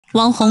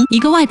网红，一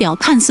个外表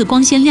看似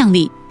光鲜亮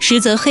丽，实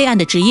则黑暗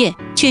的职业，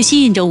却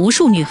吸引着无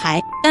数女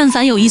孩。但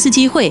凡有一丝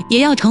机会，也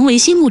要成为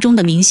心目中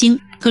的明星。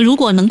可如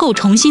果能够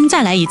重新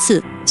再来一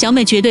次，小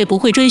美绝对不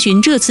会追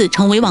寻这次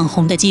成为网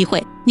红的机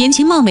会。年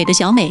轻貌美的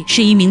小美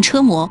是一名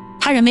车模，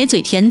她人美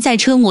嘴甜，在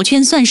车模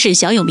圈算是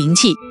小有名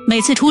气，每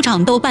次出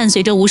场都伴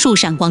随着无数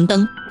闪光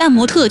灯。但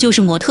模特就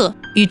是模特，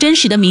与真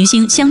实的明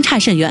星相差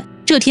甚远。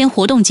这天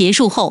活动结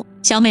束后，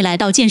小美来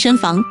到健身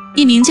房，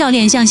一名教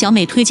练向小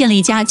美推荐了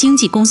一家经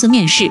纪公司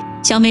面试。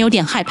小美有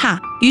点害怕，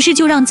于是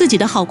就让自己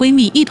的好闺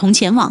蜜一同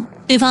前往。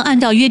对方按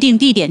照约定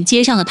地点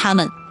接上了他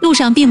们，路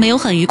上并没有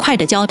很愉快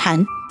的交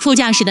谈。副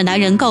驾驶的男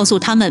人告诉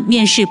他们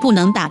面试不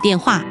能打电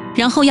话，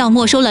然后要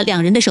没收了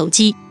两人的手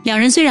机。两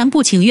人虽然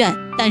不情愿，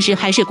但是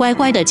还是乖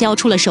乖地交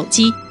出了手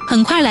机。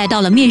很快来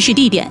到了面试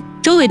地点，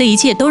周围的一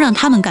切都让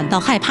他们感到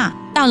害怕。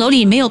大楼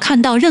里没有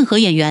看到任何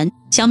演员，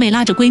小美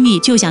拉着闺蜜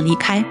就想离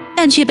开，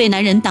但却被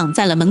男人挡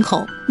在了门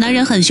口。男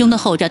人很凶地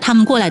吼着他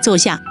们过来坐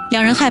下，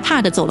两人害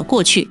怕地走了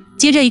过去。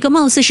接着一个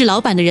貌似是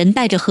老板的人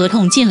带着合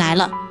同进来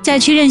了，在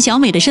确认小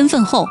美的身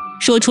份后，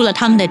说出了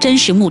他们的真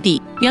实目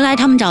的。原来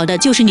他们找的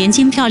就是年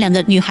轻漂亮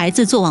的女孩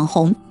子做网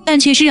红，但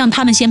却是让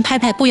他们先拍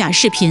不雅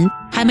视频。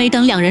还没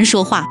等两人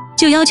说话，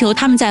就要求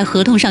他们在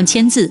合同上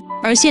签字。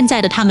而现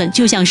在的他们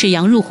就像是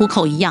羊入虎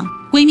口一样。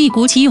闺蜜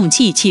鼓起勇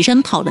气起身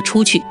跑了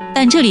出去，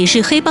但这里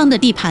是黑帮的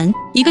地盘，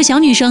一个小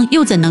女生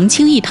又怎能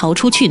轻易逃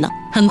出去呢？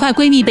很快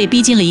闺蜜被逼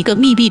进了一个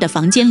密闭的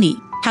房间里，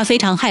她非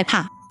常害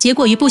怕，结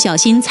果一不小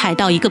心踩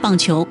到一个棒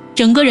球，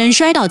整个人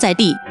摔倒在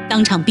地，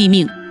当场毙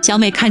命。小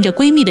美看着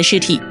闺蜜的尸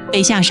体，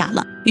被吓傻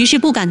了，于是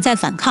不敢再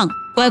反抗，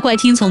乖乖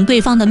听从对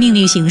方的命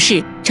令行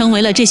事，成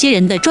为了这些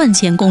人的赚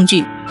钱工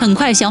具。很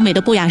快小美的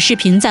不雅视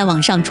频在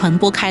网上传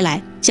播开来。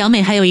小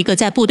美还有一个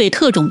在部队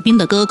特种兵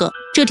的哥哥，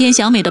这天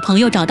小美的朋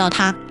友找到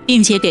她，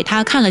并且给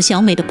她看了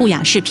小美的不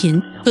雅视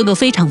频。哥哥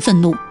非常愤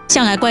怒，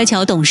向来乖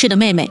巧懂事的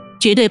妹妹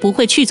绝对不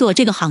会去做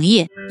这个行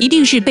业，一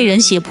定是被人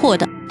胁迫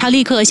的。他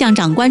立刻向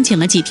长官请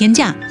了几天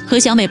假，和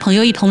小美朋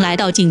友一同来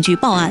到警局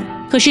报案。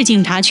可是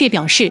警察却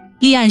表示，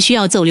立案需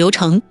要走流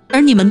程，而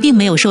你们并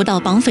没有收到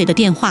绑匪的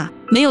电话，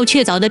没有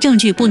确凿的证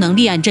据，不能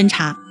立案侦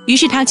查。于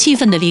是他气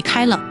愤地离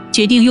开了，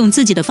决定用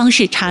自己的方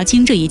式查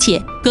清这一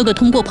切。哥哥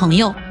通过朋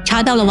友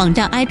查到了网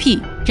站 IP，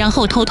 然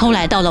后偷偷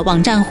来到了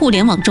网站互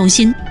联网中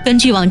心，根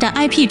据网站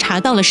IP 查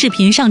到了视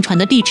频上传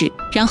的地址，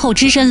然后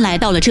只身来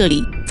到了这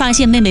里，发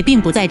现妹妹并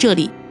不在这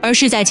里，而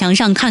是在墙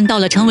上看到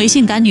了成为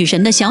性感女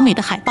神的小美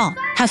的海报。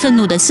他愤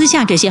怒地撕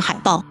下这些海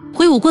报，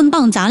挥舞棍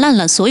棒砸烂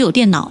了所有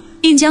电脑，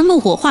并将怒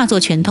火化作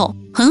拳头，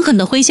狠狠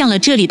地挥向了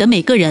这里的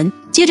每个人。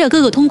接着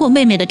哥哥通过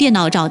妹妹的电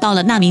脑找到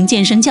了那名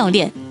健身教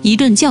练，一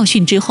顿教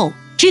训之后，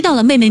知道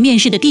了妹妹面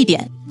试的地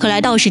点。可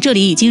来到时这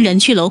里已经人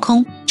去楼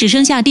空，只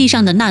剩下地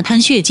上的那滩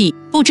血迹，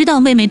不知道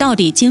妹妹到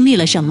底经历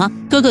了什么。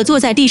哥哥坐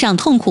在地上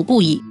痛苦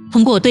不已，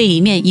通过对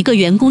里面一个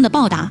员工的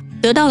报答，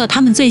得到了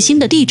他们最新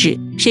的地址。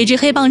谁知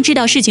黑帮知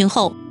道事情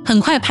后，很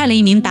快派了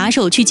一名打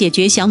手去解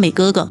决小美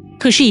哥哥。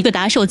可是一个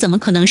打手怎么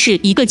可能是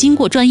一个经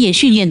过专业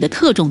训练的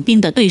特种兵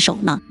的对手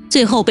呢？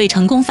最后被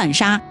成功反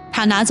杀。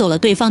他拿走了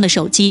对方的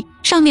手机，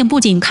上面不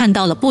仅看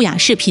到了不雅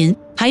视频，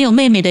还有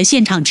妹妹的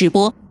现场直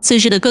播。此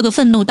时的哥哥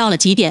愤怒到了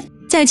极点，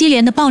在接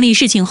连的暴力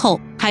事情后，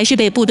还是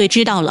被部队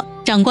知道了。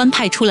长官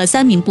派出了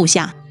3名部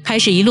下，开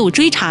始一路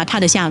追查他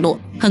的下落。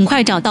很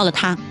快找到了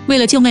他，为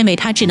了救妹妹，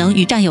他只能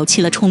与战友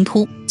起了冲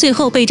突，最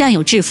后被战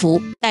友制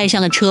服，带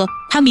上了车。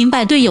他明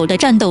白队友的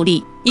战斗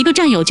力，一个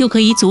战友就可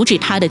以阻止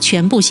他的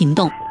全部行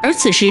动。而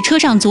此时车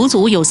上足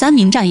足有3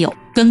名战友，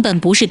根本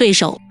不是对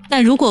手。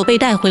但如果被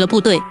带回了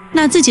部队，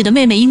那自己的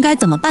妹妹应该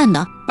怎么办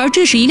呢？而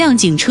这时一辆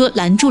警车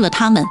拦住了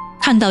他们，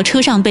看到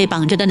车上被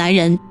绑着的男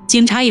人，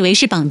警察以为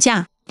是绑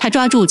架，他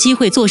抓住机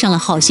会坐上了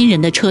好心人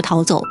的车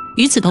逃走。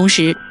与此同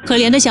时，可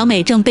怜的小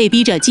美正被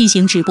逼着进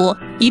行直播，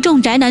一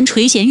众宅男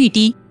垂涎欲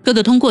滴。哥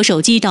哥通过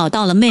手机找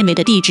到了妹妹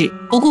的地址，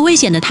不顾危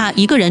险的他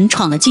一个人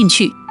闯了进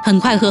去，很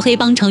快和黑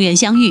帮成员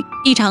相遇，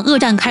一场恶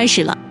战开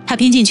始了。他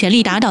拼尽全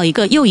力打倒一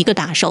个又一个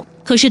打手，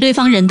可是对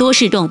方人多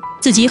势众，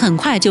自己很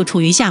快就处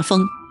于下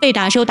风，被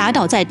打手打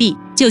倒在地。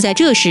就在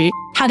这时，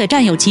他的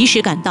战友及时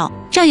赶到，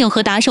战友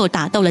和打手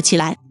打斗了起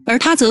来，而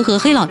他则和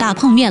黑老大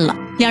碰面了，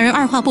两人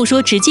二话不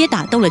说直接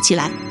打斗了起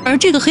来。而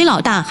这个黑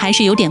老大还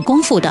是有点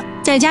功夫的，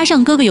再加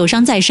上哥哥有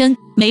伤在身，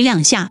没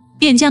2下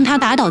便将他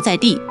打倒在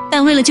地。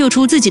但为了救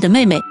出自己的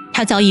妹妹，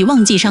他早已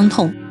忘记伤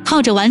痛，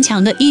靠着顽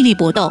强的毅力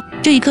搏斗。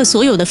这一刻，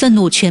所有的愤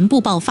怒全部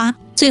爆发，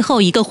最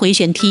后一个回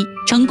旋踢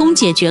成功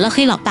解决了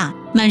黑老大。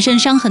满身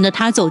伤痕的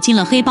他走进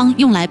了黑帮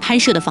用来拍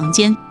摄的房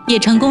间，也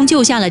成功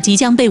救下了即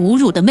将被侮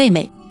辱的妹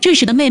妹。这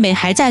时的妹妹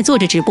还在做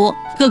着直播，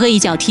哥哥一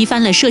脚踢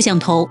翻了摄像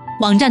头，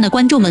网站的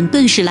观众们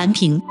顿时蓝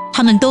屏，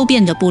他们都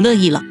变得不乐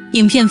意了。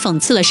影片讽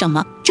刺了什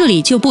么？这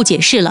里就不解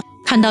释了。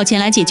看到前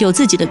来解救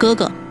自己的哥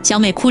哥，小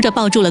美哭着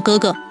抱住了哥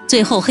哥。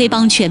最后黑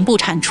帮全部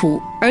铲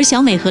除，而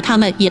小美和他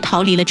们也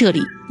逃离了这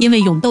里。因为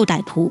勇斗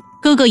歹徒，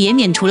哥哥也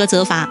免除了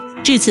责罚。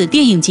至此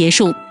电影结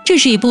束。这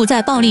是一部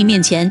在暴力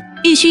面前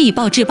必须以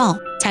暴制暴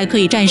才可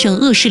以战胜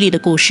恶势力的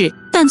故事。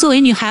但作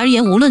为女孩而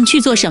言，无论去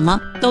做什么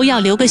都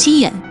要留个心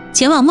眼，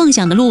前往梦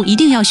想的路一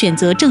定要选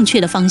择正确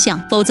的方向，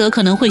否则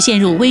可能会陷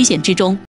入危险之中。